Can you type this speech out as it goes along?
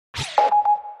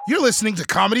You're listening to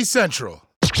Comedy Central.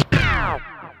 Hey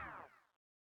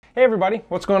everybody,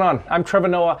 what's going on? I'm Trevor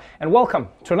Noah, and welcome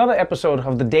to another episode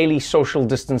of the Daily Social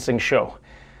Distancing Show.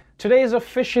 Today is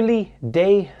officially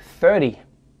day 30.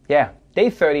 Yeah, day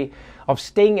 30 of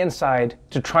staying inside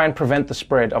to try and prevent the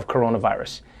spread of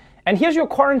coronavirus. And here's your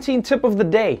quarantine tip of the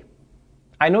day.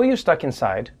 I know you're stuck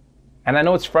inside, and I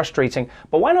know it's frustrating,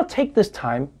 but why not take this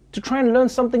time to try and learn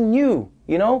something new,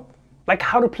 you know? Like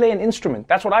how to play an instrument.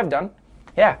 That's what I've done.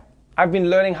 Yeah, I've been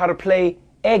learning how to play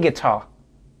air guitar.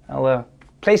 I'll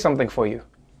play something for you.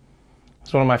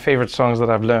 It's one of my favorite songs that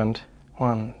I've learned.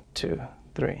 1, 2,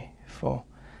 3, 4.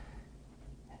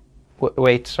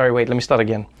 Wait, let me start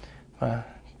again. 1,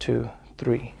 2,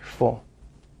 3, 4.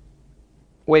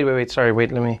 Wait,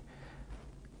 let me...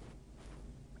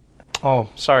 Oh,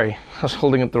 sorry, I was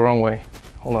holding it the wrong way.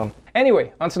 Hold on.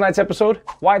 Anyway, on tonight's episode,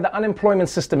 why the unemployment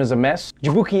system is a mess,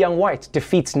 Jabuki Young White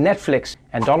defeats Netflix,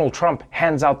 and Donald Trump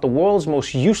hands out the world's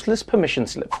most useless permission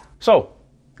slip. So,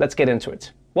 let's get into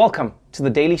it. Welcome to the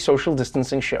Daily Social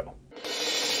Distancing Show.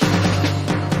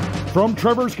 From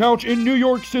Trevor's couch in New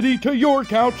York City to your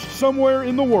couch somewhere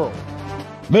in the world,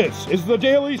 this is the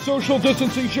Daily Social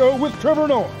Distancing Show with Trevor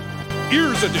Noah.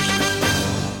 Ears Edition.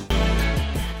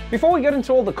 Before we get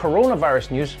into all the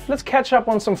coronavirus news, let's catch up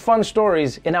on some fun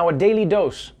stories in our daily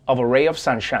dose of a ray of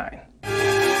sunshine.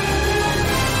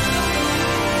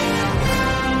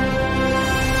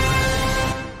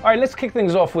 All right, let's kick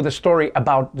things off with a story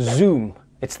about Zoom.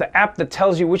 It's the app that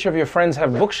tells you which of your friends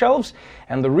have bookshelves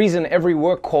and the reason every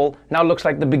work call now looks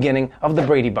like the beginning of the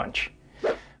Brady Bunch.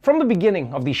 From the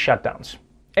beginning of these shutdowns,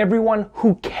 everyone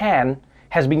who can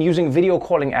has been using video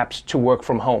calling apps to work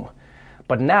from home.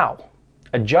 But now,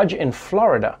 a judge in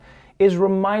Florida is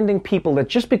reminding people that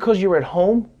just because you're at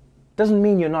home doesn't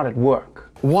mean you're not at work.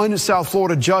 One South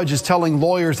Florida judge is telling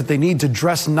lawyers that they need to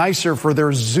dress nicer for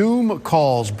their Zoom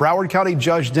calls. Broward County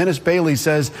Judge Dennis Bailey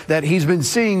says that he's been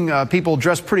seeing people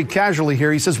dressed pretty casually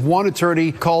here. He says one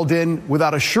attorney called in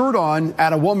without a shirt on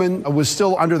and a woman was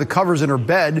still under the covers in her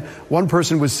bed. One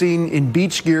person was seen in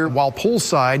beach gear while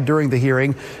poolside during the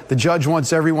hearing. The judge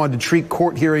wants everyone to treat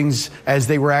court hearings as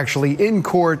they were actually in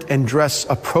court and dress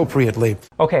appropriately.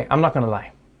 Okay, I'm not gonna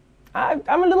lie.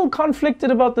 I'm a little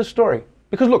conflicted about this story.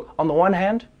 Because look, on the one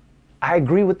hand, I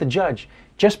agree with the judge.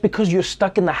 Just because you're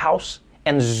stuck in the house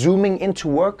and zooming into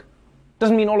work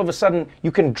doesn't mean all of a sudden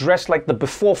you can dress like the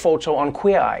before photo on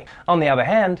Queer Eye. On the other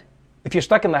hand, if you're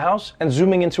stuck in the house and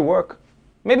zooming into work,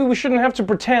 maybe we shouldn't have to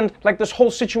pretend like this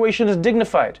whole situation is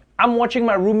dignified. I'm watching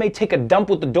my roommate take a dump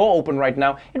with the door open right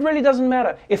now. It really doesn't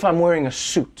matter if I'm wearing a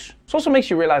suit. It also makes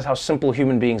you realize how simple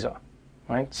human beings are,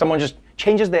 right? Someone just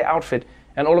changes their outfit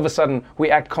and all of a sudden, we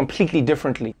act completely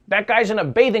differently. That guy's in a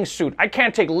bathing suit. I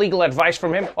can't take legal advice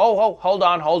from him. Oh, hold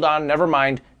on, never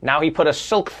mind. Now he put a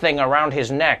silk thing around his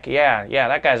neck. Yeah,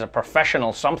 that guy's a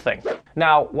professional something.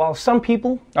 Now, while some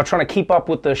people are trying to keep up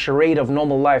with the charade of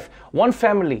normal life, one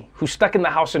family who's stuck in the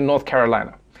house in North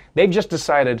Carolina, they've just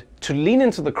decided to lean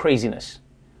into the craziness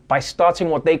by starting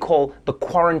what they call the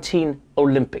Quarantine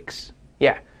Olympics.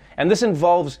 Yeah. And this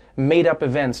involves made-up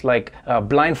events like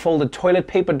blindfolded toilet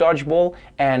paper dodgeball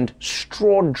and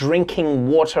straw drinking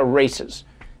water races.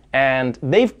 And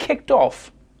they've kicked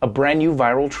off a brand new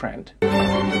viral trend.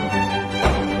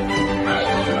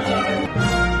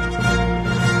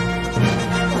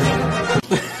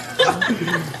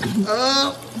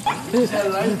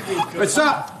 What's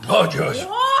up? Oh, Josh.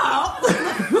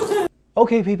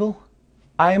 Okay, people,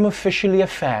 I am officially a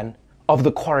fan of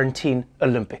the Quarantine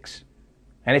Olympics.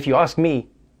 And if you ask me,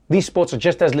 these sports are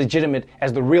just as legitimate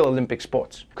as the real Olympic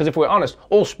sports. Because if we're honest,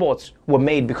 all sports were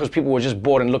made because people were just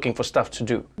bored and looking for stuff to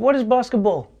do. What is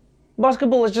basketball?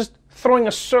 Basketball is just throwing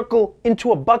a circle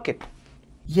into a bucket.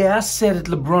 Yeah, I said it,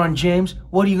 LeBron James.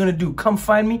 What are you gonna do? Come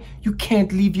find me? You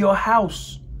can't leave your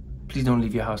house. Please don't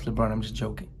leave your house, LeBron. I'm just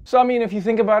joking. So, I mean, if you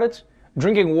think about it,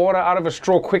 drinking water out of a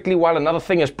straw quickly while another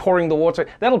thing is pouring the water,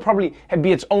 that'll probably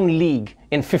be its own league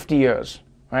in 50 years,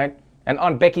 right? And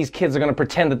Aunt Becky's kids are going to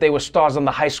pretend that they were stars on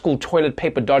the high school toilet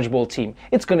paper dodgeball team.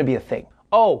 It's going to be a thing.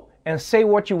 Oh, and say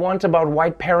what you want about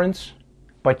white parents,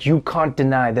 but you can't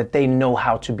deny that they know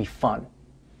how to be fun.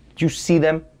 Do you see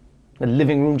them in the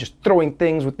living room just throwing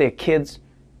things with their kids?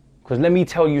 Because let me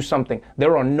tell you something.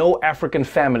 There are no African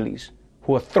families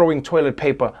who are throwing toilet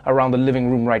paper around the living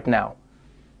room right now.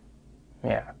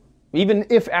 Yeah. Even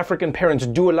if African parents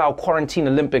do allow Quarantine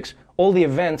Olympics, all the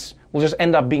events will just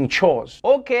end up being chores.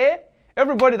 Okay.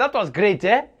 Everybody, that was great,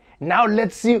 eh? Now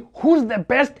let's see who's the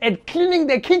best at cleaning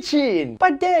the kitchen.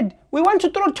 But Dad, we want to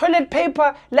throw toilet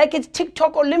paper like it's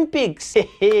TikTok Olympics.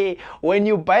 When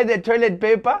you buy the toilet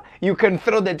paper, you can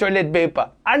throw the toilet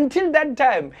paper. Until that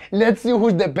time, let's see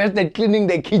who's the best at cleaning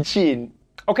the kitchen.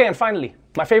 Okay, and finally,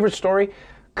 my favorite story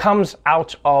comes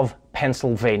out of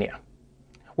Pennsylvania,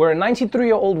 where a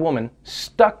 93-year-old woman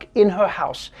stuck in her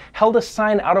house held a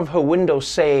sign out of her window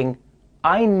saying,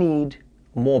 "I need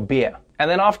more beer." And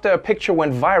then after a picture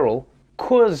went viral,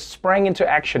 Coors sprang into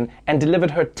action and delivered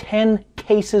her 10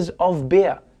 cases of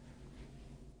beer.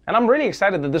 And I'm really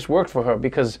excited that this worked for her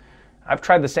because I've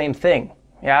tried the same thing.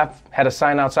 Yeah, I've had a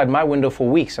sign outside my window for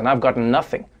weeks and I've gotten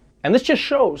nothing. And this just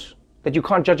shows that you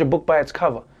can't judge a book by its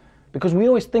cover. Because we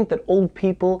always think that old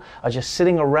people are just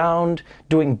sitting around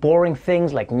doing boring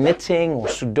things like knitting or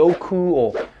Sudoku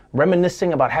or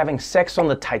reminiscing about having sex on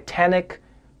the Titanic.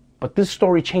 But this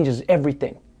story changes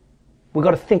everything. We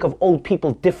got to think of old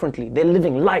people differently. They're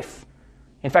living life.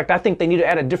 In fact, I think they need to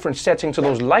add a different setting to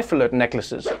those life alert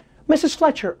necklaces. Mrs.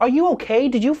 Fletcher, are you okay?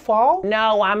 Did you fall?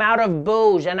 No, I'm out of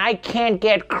booze and I can't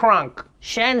get crunk.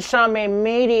 Send some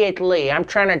immediately. I'm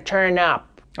trying to turn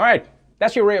up. All right,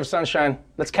 that's your ray of sunshine.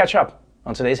 Let's catch up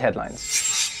on today's headlines.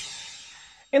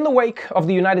 In the wake of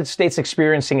the United States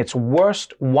experiencing its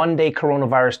worst one-day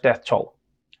coronavirus death toll,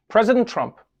 President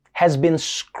Trump has been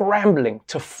scrambling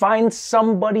to find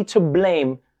somebody to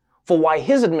blame for why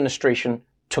his administration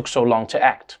took so long to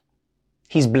act.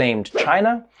 He's blamed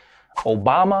China,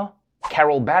 Obama,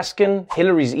 Carol Baskin,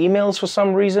 Hillary's emails for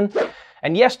some reason,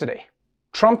 and yesterday,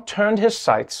 Trump turned his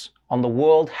sights on the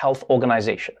World Health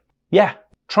Organization. Yeah,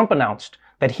 Trump announced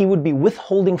that he would be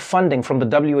withholding funding from the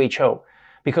WHO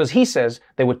because he says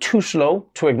they were too slow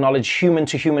to acknowledge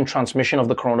human-to-human transmission of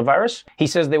the coronavirus. He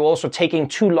says they were also taking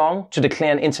too long to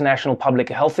declare an international public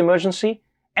health emergency,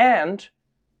 and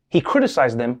he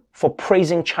criticized them for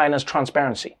praising China's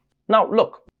transparency. Now,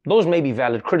 look, those may be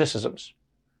valid criticisms,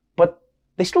 but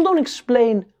they still don't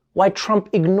explain why Trump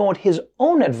ignored his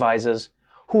own advisors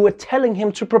who were telling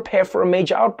him to prepare for a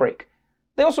major outbreak.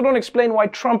 They also don't explain why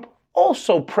Trump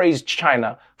also praised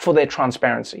China for their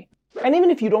transparency. And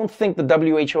even if you don't think the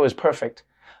WHO is perfect,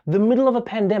 the middle of a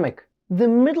pandemic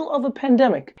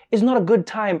is not a good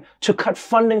time to cut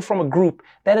funding from a group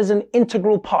that is an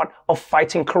integral part of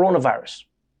fighting coronavirus.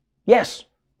 Yes,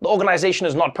 the organization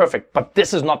is not perfect, but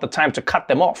this is not the time to cut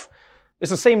them off.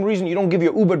 It's the same reason you don't give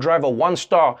your Uber driver 1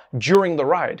 star during the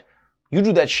ride. You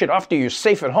do that shit after you're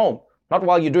safe at home, not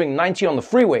while you're doing 90 on the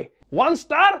freeway. 1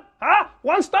 star? Huh?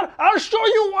 1 star? I'll show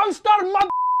you 1 star, mother.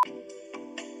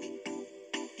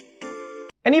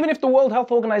 And even if the World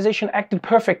Health Organization acted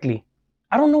perfectly,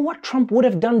 I don't know what Trump would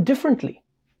have done differently.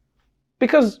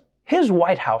 Because his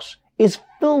White House is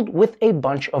filled with a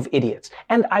bunch of idiots.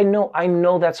 And I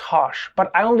know that's harsh,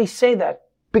 but I only say that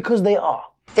because they are.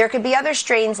 There could be other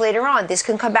strains later on. This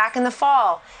can come back in the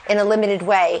fall in a limited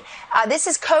way. This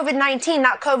is COVID-19,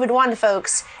 not COVID-1,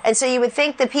 folks. And so you would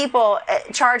think the people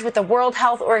charged with the World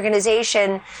Health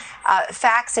Organization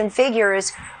facts and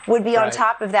figures would be on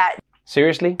top of that.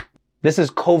 Seriously? This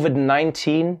is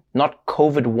COVID-19, not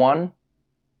COVID-1?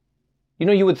 You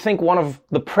know, you would think one of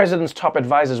the president's top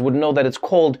advisors would know that it's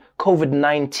called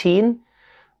COVID-19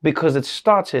 because it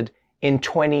started in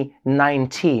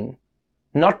 2019.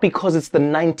 Not because it's the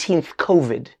 19th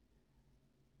COVID.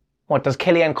 What, does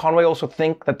Kellyanne Conway also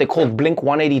think that they called Blink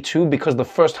 182 because the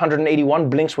first 181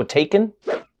 blinks were taken?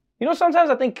 You know, sometimes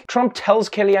I think Trump tells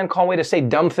Kellyanne Conway to say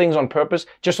dumb things on purpose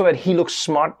just so that he looks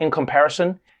smart in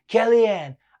comparison.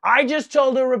 Kellyanne, I just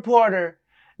told a reporter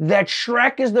that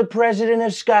Shrek is the president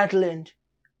of Scotland.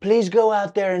 Please go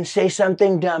out there and say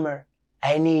something dumber.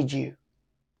 I need you.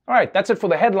 All right, that's it for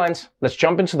the headlines. Let's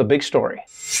jump into the big story.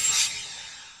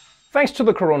 Thanks to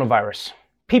the coronavirus,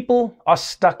 people are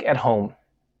stuck at home.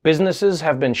 Businesses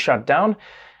have been shut down,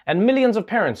 and millions of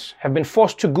parents have been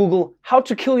forced to Google how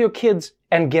to kill your kids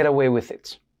and get away with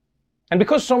it. And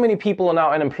because so many people are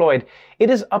now unemployed,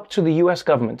 it is up to the US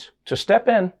government to step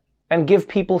in and give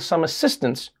people some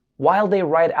assistance while they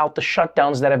ride out the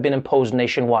shutdowns that have been imposed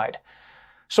nationwide.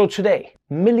 So today,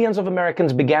 millions of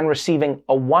Americans began receiving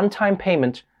a one-time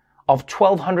payment of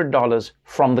 $1,200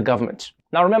 from the government.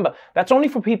 Now remember, that's only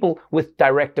for people with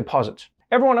direct deposit.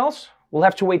 Everyone else will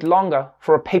have to wait longer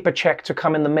for a paper check to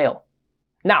come in the mail.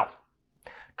 Now,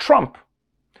 Trump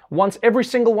wants every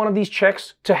single one of these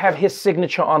checks to have his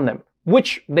signature on them,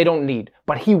 which they don't need,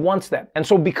 but he wants that. And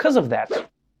so because of that,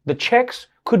 the checks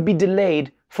could be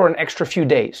delayed for an extra few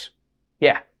days.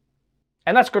 Yeah.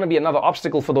 And that's going to be another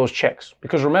obstacle for those checks.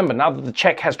 Because remember, now that the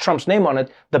check has Trump's name on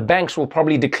it, the banks will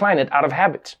probably decline it out of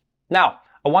habit. Now,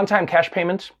 a one-time cash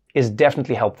payment is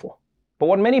definitely helpful. But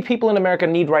what many people in America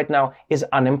need right now is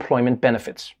unemployment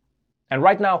benefits. And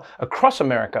right now, across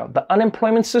America, the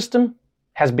unemployment system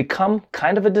has become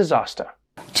kind of a disaster.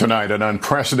 Tonight, an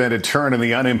unprecedented turn in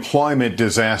the unemployment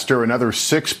disaster. Another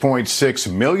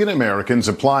 6.6 million Americans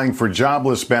applying for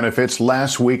jobless benefits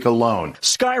last week alone.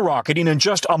 Skyrocketing in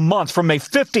just a month from a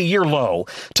 50-year low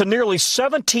to nearly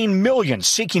 17 million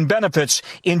seeking benefits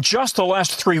in just the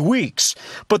last 3 weeks.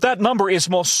 But that number is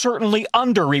most certainly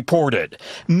underreported.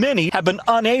 Many have been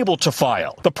unable to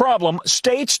file. The problem,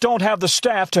 states don't have the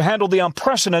staff to handle the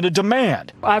unprecedented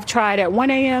demand. I've tried at 1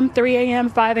 a.m., 3 a.m.,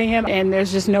 5 a.m., and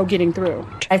there's just no getting through.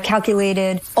 I've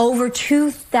calculated over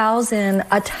 2,000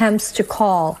 attempts to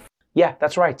call. Yeah,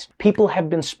 that's right. People have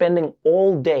been spending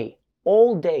all day,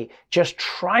 just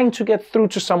trying to get through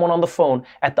to someone on the phone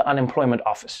at the unemployment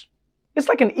office. It's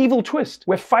like an evil twist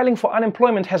where filing for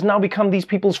unemployment has now become these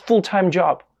people's full-time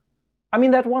job. I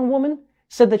mean, that one woman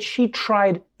said that she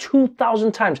tried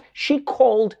 2,000 times. She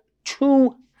called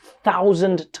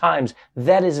 2,000 times.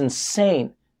 That is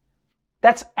insane.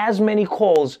 That's as many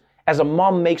calls as a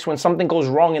mom makes when something goes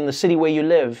wrong in the city where you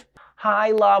live.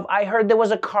 Hi, love. I heard there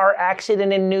was a car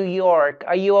accident in New York.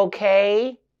 Are you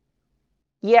okay?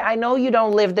 Yeah, I know you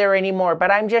don't live there anymore, but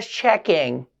I'm just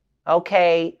checking.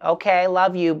 Okay,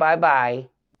 love you. Bye-bye.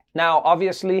 Now,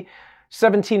 obviously,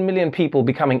 17 million people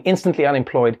becoming instantly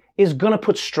unemployed is going to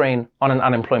put strain on an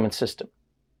unemployment system.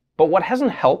 But what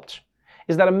hasn't helped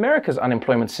is that America's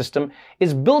unemployment system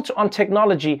is built on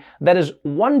technology that is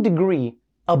 1 degree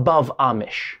above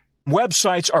Amish.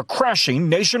 Websites are crashing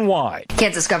nationwide.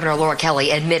 Kansas Governor Laura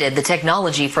Kelly admitted the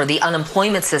technology for the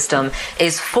unemployment system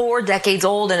is 4 decades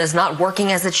old and is not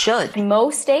working as it should.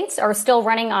 Most states are still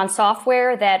running on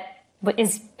software that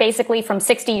is basically from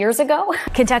 60 years ago.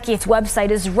 Kentucky's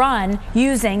website is run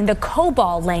using the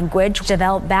COBOL language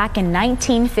developed back in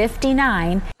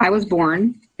 1959. I was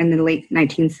born in the late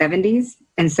 1970s.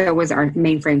 And so was our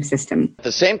mainframe system.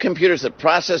 The same computers that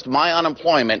processed my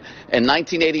unemployment in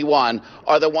 1981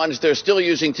 are the ones they're still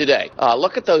using today.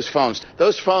 Look at those phones.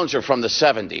 Those phones are from the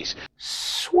 70s.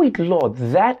 Sweet Lord,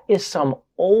 that is some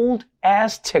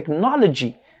old-ass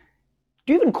technology.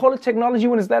 Do you even call it technology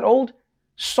when it's that old?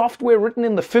 Software written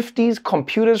in the 50s,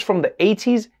 computers from the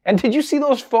 80s. And did you see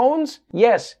those phones?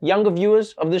 Yes, younger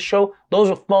viewers of this show, those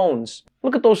are phones.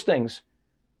 Look at those things.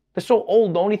 They're so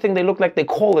old, the only thing they look like they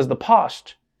call is the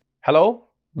past. Hello?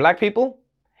 Black people?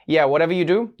 Yeah, whatever you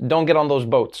do, don't get on those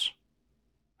boats.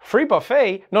 Free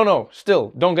buffet? No,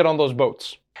 still, don't get on those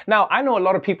boats. Now, I know a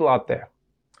lot of people out there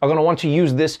are going to want to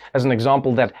use this as an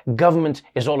example that government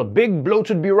is all a big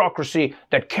bloated bureaucracy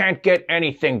that can't get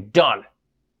anything done.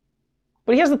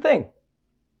 But here's the thing.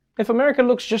 If America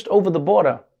looks just over the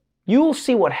border, you'll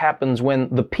see what happens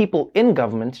when the people in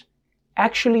government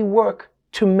actually work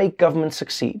to make government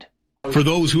succeed. For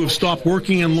those who have stopped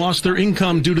working and lost their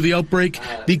income due to the outbreak,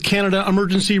 the Canada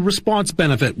Emergency Response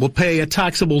Benefit will pay a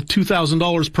taxable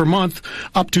 $2,000 per month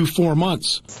up to 4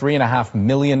 months. 3.5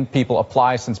 million people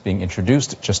apply since being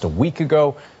introduced just a week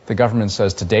ago. The government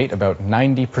says to date about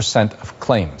 90% of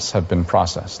claims have been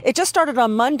processed. It just started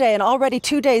on Monday, and already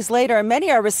 2 days later,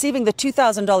 many are receiving the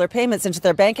 $2,000 payments into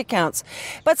their bank accounts.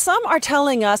 But some are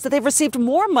telling us that they've received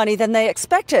more money than they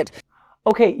expected.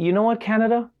 Okay, you know what,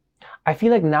 Canada? I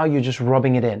feel like now you're just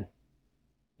rubbing it in.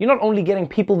 You're not only getting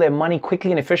people their money quickly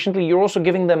and efficiently, you're also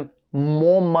giving them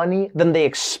more money than they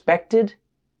expected.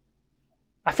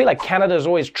 I feel like Canada is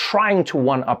always trying to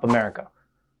one-up America.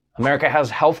 America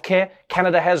has healthcare,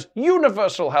 Canada has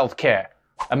universal healthcare.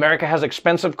 America has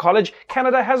expensive college,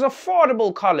 Canada has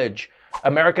affordable college.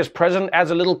 America's president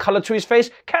adds a little color to his face,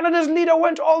 Canada's leader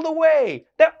went all the way.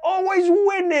 They're always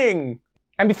winning.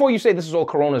 And before you say this is all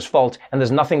Corona's fault and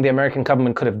there's nothing the American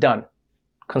government could have done,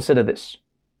 consider this.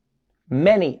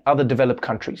 Many other developed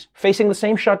countries facing the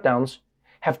same shutdowns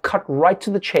have cut right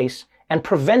to the chase and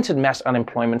prevented mass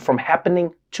unemployment from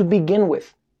happening to begin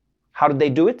with. How did they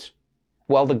do it?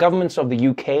 Well, the governments of the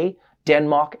UK,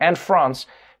 Denmark, and France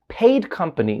paid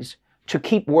companies to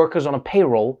keep workers on a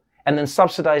payroll and then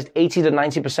subsidized 80 to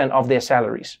 90% of their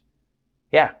salaries.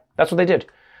 Yeah, that's what they did.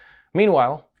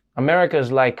 Meanwhile,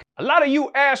 America's like, a lot of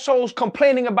you assholes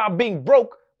complaining about being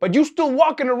broke, but you still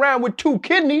walking around with 2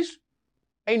 kidneys.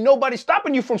 Ain't nobody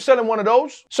stopping you from selling one of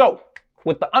those. So,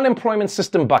 with the unemployment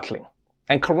system buckling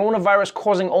and coronavirus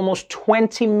causing almost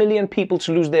 20 million people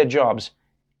to lose their jobs,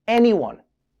 anyone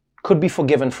could be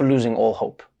forgiven for losing all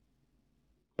hope.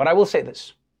 But I will say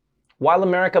this. While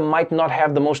America might not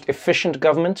have the most efficient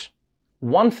government,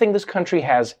 one thing this country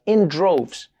has in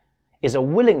droves is a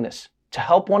willingness to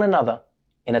help one another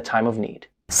in a time of need.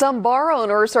 Some bar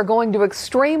owners are going to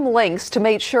extreme lengths to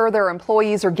make sure their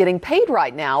employees are getting paid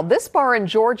right now. This bar in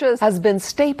Georgia has been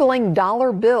stapling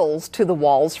dollar bills to the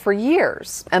walls for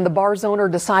years, and the bar's owner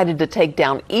decided to take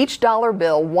down each dollar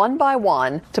bill one by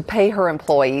one to pay her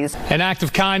employees. An act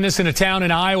of kindness in a town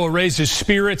in Iowa raises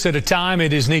spirits at a time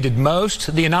it is needed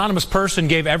most. The anonymous person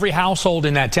gave every household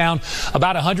in that town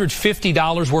about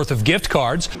 $150 worth of gift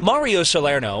cards. Mario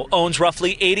Salerno owns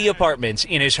roughly 80 apartments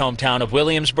in his hometown of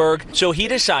Williamsburg, so he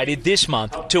decided this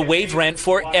month to waive rent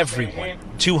for everyone.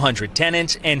 200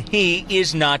 tenants, and he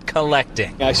is not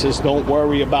collecting. I says, don't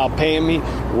worry about paying me.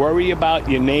 Worry about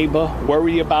your neighbor.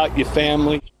 Worry about your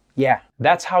family. Yeah,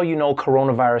 that's how you know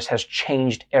coronavirus has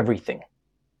changed everything.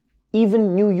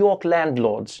 Even New York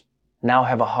landlords now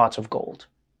have a heart of gold.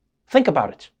 Think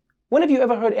about it. When have you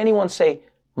ever heard anyone say,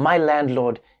 my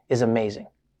landlord is amazing?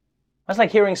 That's like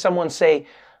hearing someone say,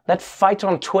 that fight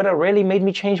on Twitter really made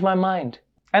me change my mind.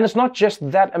 And it's not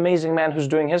just that amazing man who's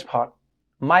doing his part.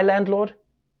 My landlord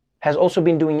has also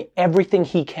been doing everything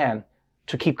he can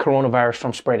to keep coronavirus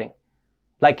from spreading.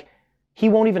 Like, he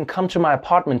won't even come to my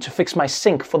apartment to fix my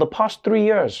sink for the past 3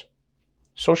 years.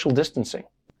 Social distancing.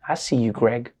 I see you,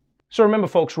 Greg. So remember,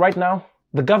 folks, right now,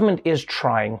 the government is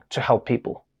trying to help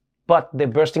people, but they're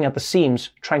bursting at the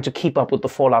seams trying to keep up with the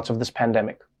fallouts of this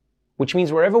pandemic, which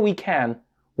means wherever we can,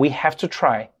 we have to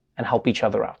try and help each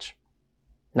other out.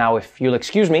 Now, if you'll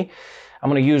excuse me, I'm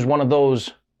going to use one of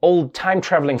those old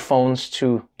time-traveling phones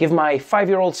to give my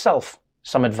 5-year-old self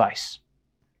some advice.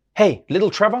 Hey, little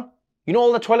Trevor, you know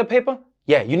all the toilet paper?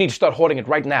 Yeah, you need to start hoarding it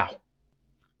right now.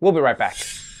 We'll be right back.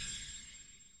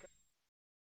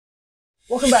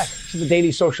 Welcome back to the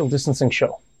Daily Social Distancing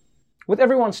Show. With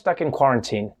everyone stuck in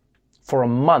quarantine for a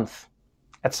month,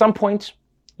 at some point,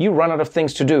 you run out of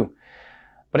things to do.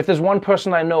 But if there's one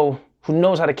person I know who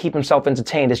knows how to keep himself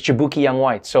entertained, it's Jabuki Young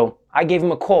White. So I gave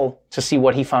him a call to see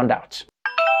what he found out.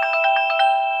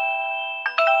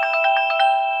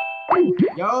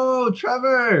 Yo,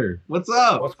 Trevor, what's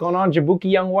up? What's going on,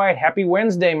 Jabuki Young White? Happy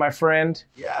Wednesday, my friend.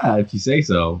 Yeah, if you say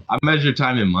so. I measure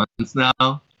time in months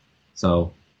now,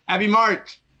 so happy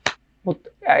March. Well,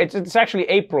 it's actually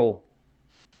April.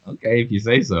 Okay, if you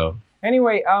say so.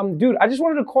 Anyway, dude, I just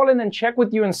wanted to call in and check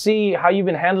with you and see how you've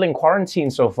been handling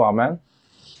quarantine so far, man.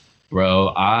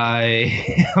 Bro,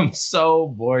 I am so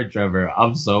bored, Trevor.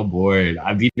 I'm so bored.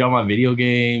 I beat all my video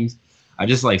games. I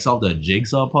just solved a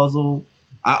jigsaw puzzle.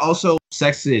 I also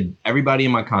sexted everybody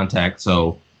in my contact,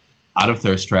 so out of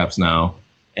thirst traps now.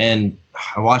 And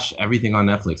I watched everything on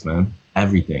Netflix, man.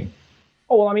 Everything.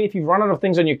 Oh, well, I mean, if you've run out of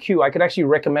things on your queue, I could actually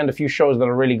recommend a few shows that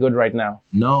are really good right now.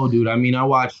 No, dude. I mean, I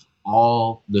watched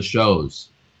all the shows.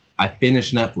 I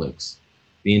finished Netflix.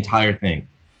 The entire thing.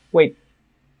 Wait.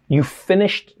 You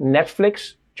finished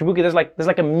Netflix? Jabuki, there's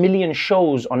like a million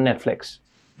shows on Netflix.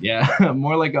 Yeah,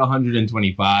 more like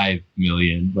 125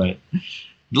 million, but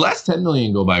the last 10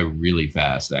 million go by really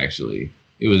fast, actually.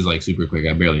 It was super quick.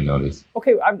 I barely noticed.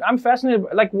 Okay, I'm fascinated.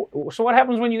 So what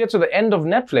happens when you get to the end of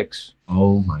Netflix?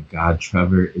 Oh my God,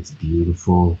 Trevor, it's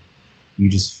beautiful. You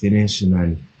just finish and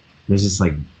then there's this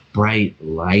bright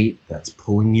light that's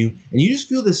pulling you. And you just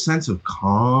feel this sense of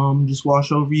calm just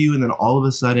wash over you. And then all of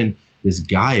a sudden, this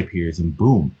guy appears and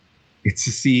boom, it's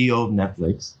the CEO of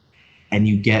Netflix and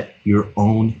you get your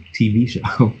own TV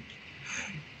show.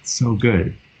 It's so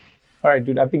good. All right,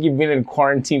 dude, I think you've been in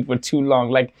quarantine for too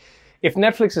long. If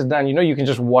Netflix is done, you can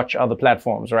just watch other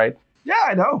platforms, right? Yeah,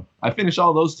 I know. I finished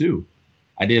all those too.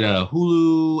 I did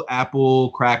Hulu, Apple,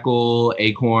 Crackle,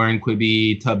 Acorn,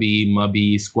 Quibi, Tubby,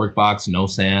 Mubby, Squirtbox, No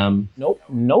Sam. Nope,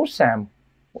 No Sam?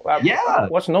 Yeah.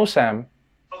 What's No Sam?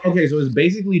 Okay, so it's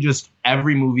basically just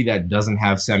every movie that doesn't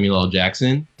have Samuel L.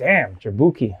 Jackson. Damn,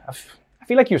 Jabuki. I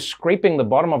feel like you're scraping the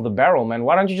bottom of the barrel, man.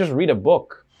 Why don't you just read a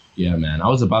book? Yeah, man. I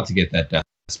was about to get that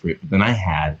desperate, but then I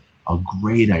had a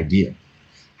great idea.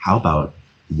 How about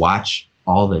watch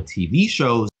all the TV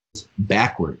shows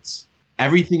backwards?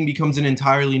 Everything becomes an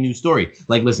entirely new story.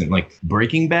 Listen,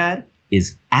 Breaking Bad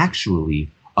is actually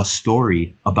a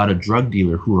story about a drug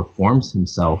dealer who reforms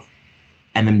himself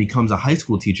and then becomes a high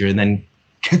school teacher and then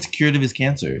gets cured of his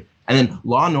cancer. And then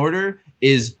Law and Order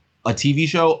is a TV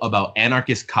show about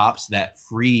anarchist cops that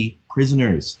free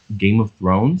prisoners. Game of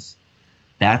Thrones,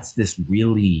 that's this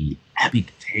really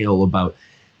epic tale about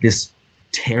this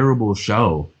terrible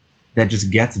show that just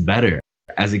gets better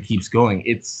as it keeps going.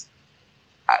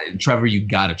 Trevor, you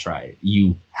gotta try it.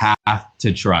 You have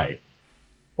to try it.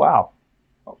 Wow.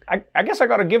 I guess I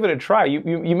gotta give it a try.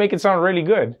 You make it sound really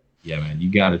good. Yeah, man,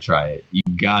 you gotta try it. You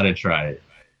gotta try it.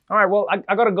 All right, well,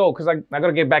 I gotta go because I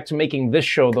gotta get back to making this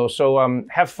show though. So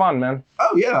have fun, man.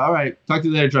 Oh yeah, all right. Talk to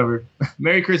you later, Trevor.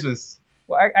 Merry Christmas.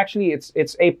 Well, actually,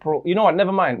 it's April. You know what?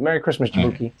 Never mind. Merry Christmas,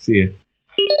 Jabuki. Right. See you.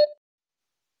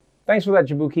 Thanks for that,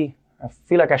 Jabuki. I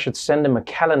feel like I should send him a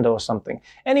calendar or something.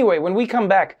 Anyway, when we come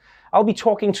back, I'll be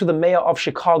talking to the mayor of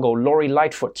Chicago, Lori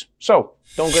Lightfoot. So,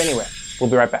 don't go anywhere. We'll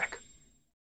be right back.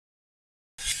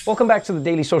 Welcome back to the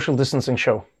Daily Social Distancing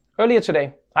Show. Earlier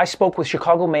today, I spoke with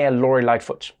Chicago Mayor Lori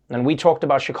Lightfoot, and we talked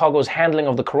about Chicago's handling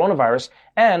of the coronavirus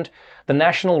and the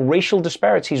national racial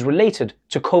disparities related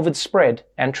to COVID spread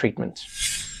and treatment.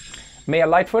 Mayor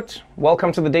Lightfoot,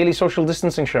 welcome to the Daily Social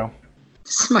Distancing Show.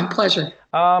 It's my pleasure.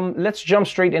 Let's jump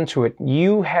straight into it.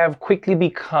 You have quickly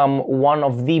become one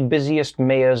of the busiest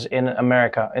mayors in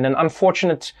America in an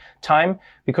unfortunate time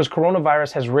because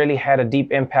coronavirus has really had a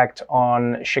deep impact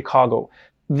on Chicago.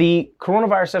 The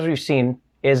coronavirus, as we've seen,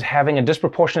 is having a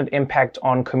disproportionate impact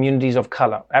on communities of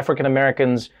color. African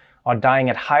Americans are dying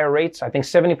at higher rates. I think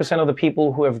 70% of the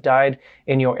people who have died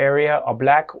in your area are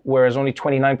black, whereas only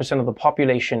 29% of the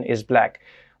population is black.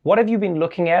 What have you been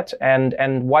looking at, and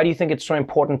why do you think it's so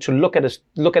important to look at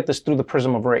this through the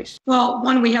prism of race? Well,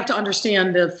 one, we have to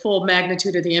understand the full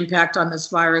magnitude of the impact on this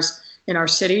virus in our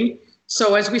city.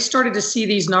 So as we started to see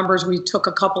these numbers, we took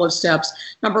a couple of steps.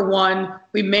 Number one,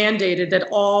 we mandated that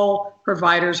all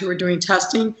providers who are doing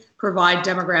testing provide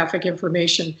demographic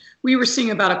information. We were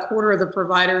seeing about a quarter of the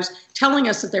providers telling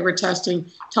us that they were testing,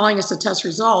 telling us the test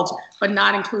results, but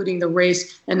not including the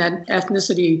race and then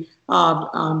ethnicity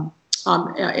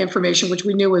information, which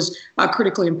we knew was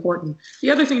critically important.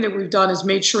 The other thing that we've done is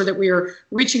made sure that we are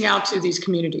reaching out to these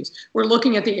communities. We're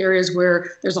looking at the areas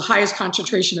where there's the highest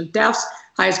concentration of deaths,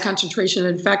 highest concentration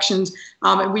of infections,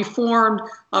 and we formed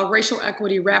a racial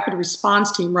equity rapid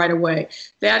response team right away.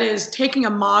 That is taking a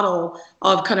model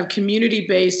of kind of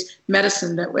community-based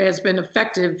medicine that has been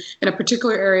effective in a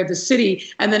particular area of the city,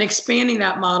 and then expanding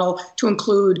that model to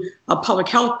include public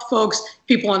health folks,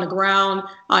 people on the ground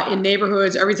in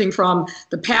neighborhoods, everything from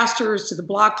the pastors to the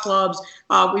block clubs.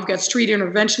 We've got street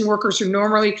intervention workers who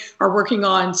normally are working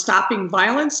on stopping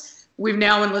violence. We've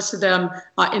now enlisted them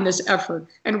in this effort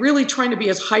and really trying to be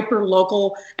as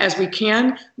hyper-local as we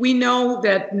can. We know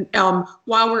that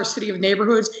while we're a city of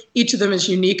neighborhoods, each of them is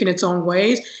unique in its own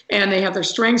ways, and they have their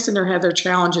strengths and they have their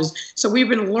challenges. So we've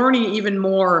been learning even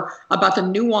more about the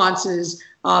nuances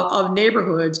of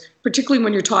neighborhoods, particularly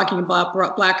when you're talking about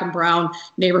black and brown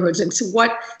neighborhoods, and so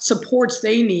what supports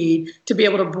they need to be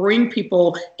able to bring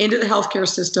people into the healthcare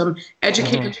system,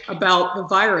 educate them about the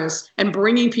virus, and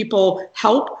bringing people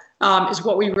help is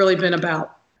what we've really been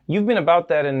about. You've been about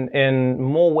that in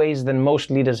more ways than most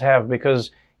leaders have, because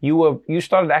you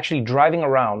started actually driving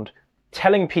around,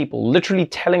 literally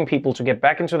telling people to get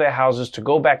back into their houses, to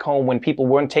go back home when people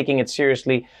weren't taking it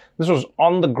seriously. This was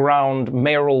on the ground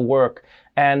mayoral work.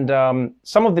 And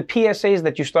some of the PSAs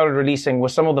that you started releasing were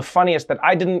some of the funniest that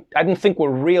I didn't think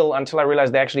were real until I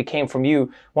realized they actually came from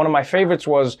you. One of my favorites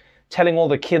was telling all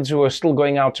the kids who are still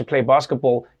going out to play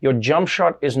basketball, your jump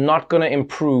shot is not going to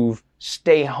improve,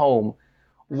 stay home.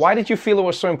 Why did you feel it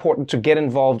was so important to get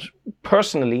involved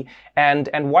personally? And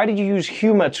why did you use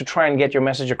humor to try and get your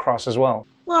message across as well?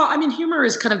 Well, I mean, humor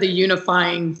is kind of the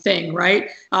unifying thing, right?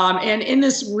 And in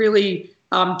this really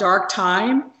dark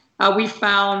time, we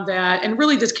found that, and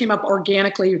really this came up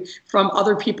organically from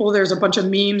other people. There's a bunch of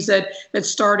memes that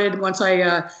started once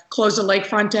I closed the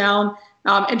lakefront down.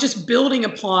 And just building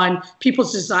upon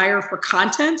people's desire for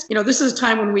content. You know, this is a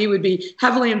time when we would be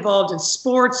heavily involved in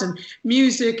sports and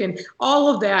music, and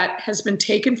all of that has been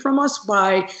taken from us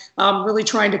by really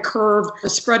trying to curb the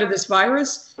spread of this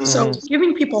virus. Mm-hmm. So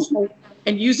giving people hope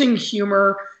and using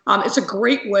humor, it's a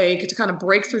great way to kind of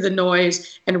break through the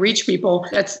noise and reach people.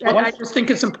 I just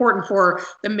think it's important for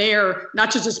the mayor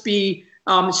not to just be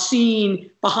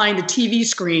seen behind a TV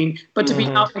screen, but to be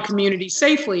out in the community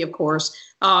safely, of course,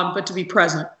 but to be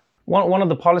present. One of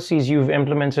the policies you've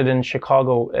implemented in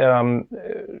Chicago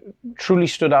truly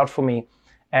stood out for me.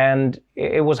 And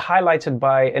it was highlighted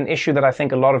by an issue that I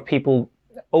think a lot of people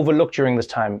overlook during this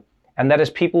time. And that is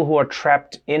people who are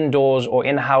trapped indoors or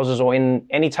in houses or in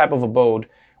any type of abode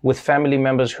with family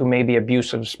members who may be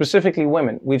abusive, specifically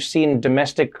women. We've seen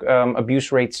domestic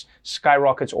abuse rates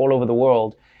skyrockets all over the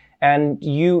world. And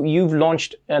you've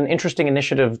launched an interesting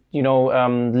initiative,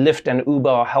 Lyft and Uber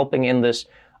are helping in this.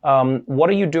 What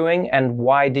are you doing, and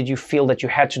why did you feel that you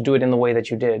had to do it in the way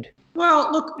that you did?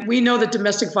 Well, look, we know that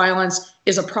domestic violence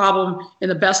is a problem in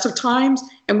the best of times,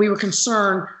 and we were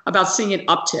concerned about seeing an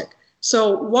uptick.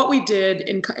 So what we did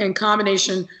in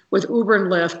combination with Uber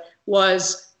and Lyft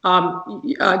was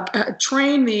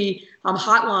train the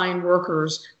hotline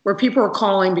workers where people are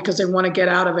calling because they want to get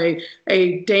out of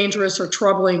a dangerous or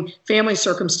troubling family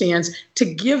circumstance, to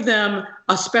give them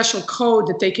a special code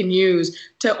that they can use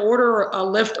to order a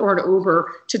Lyft or an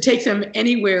Uber to take them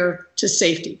anywhere to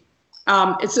safety.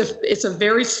 It's a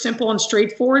very simple and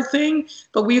straightforward thing,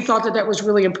 but we thought that was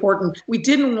really important. We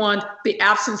didn't want the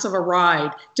absence of a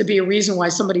ride to be a reason why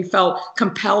somebody felt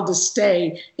compelled to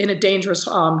stay in a dangerous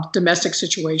domestic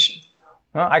situation.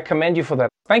 Well, I commend you for that.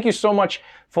 Thank you so much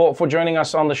for joining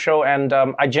us on the show, and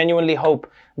I genuinely hope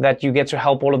that you get to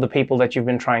help all of the people that you've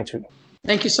been trying to.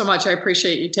 Thank you so much. I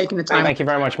appreciate you taking the time. Thank you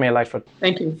very much, Mayor Lightfoot.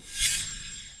 Thank you.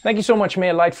 Thank you so much,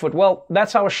 Mayor Lightfoot. Well,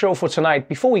 that's our show for tonight.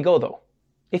 Before we go, though,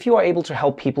 if you are able to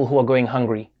help people who are going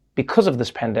hungry because of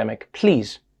this pandemic,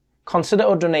 please consider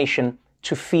a donation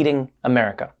to Feeding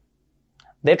America.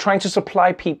 They're trying to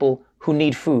supply people who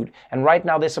need food, and right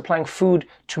now they're supplying food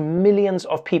to millions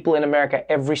of people in America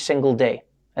every single day.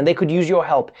 And they could use your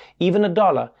help. Even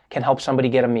 $1 can help somebody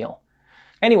get a meal.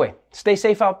 Anyway, stay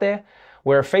safe out there,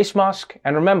 wear a face mask,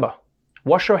 and remember,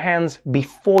 wash your hands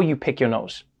before you pick your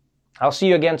nose. I'll see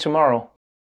you again tomorrow.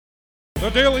 The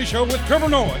Daily Show with Trevor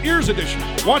Noah, Ears Edition.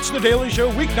 Watch The Daily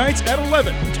Show weeknights at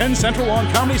 11, 10 Central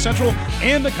on Comedy Central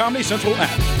and the Comedy Central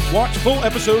app. Watch full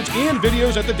episodes and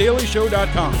videos at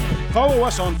thedailyshow.com. Follow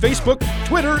us on Facebook,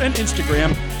 Twitter, and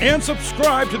Instagram, and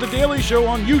subscribe to The Daily Show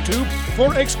on YouTube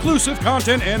for exclusive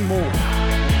content and more.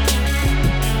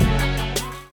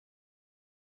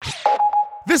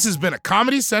 This has been a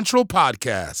Comedy Central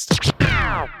podcast.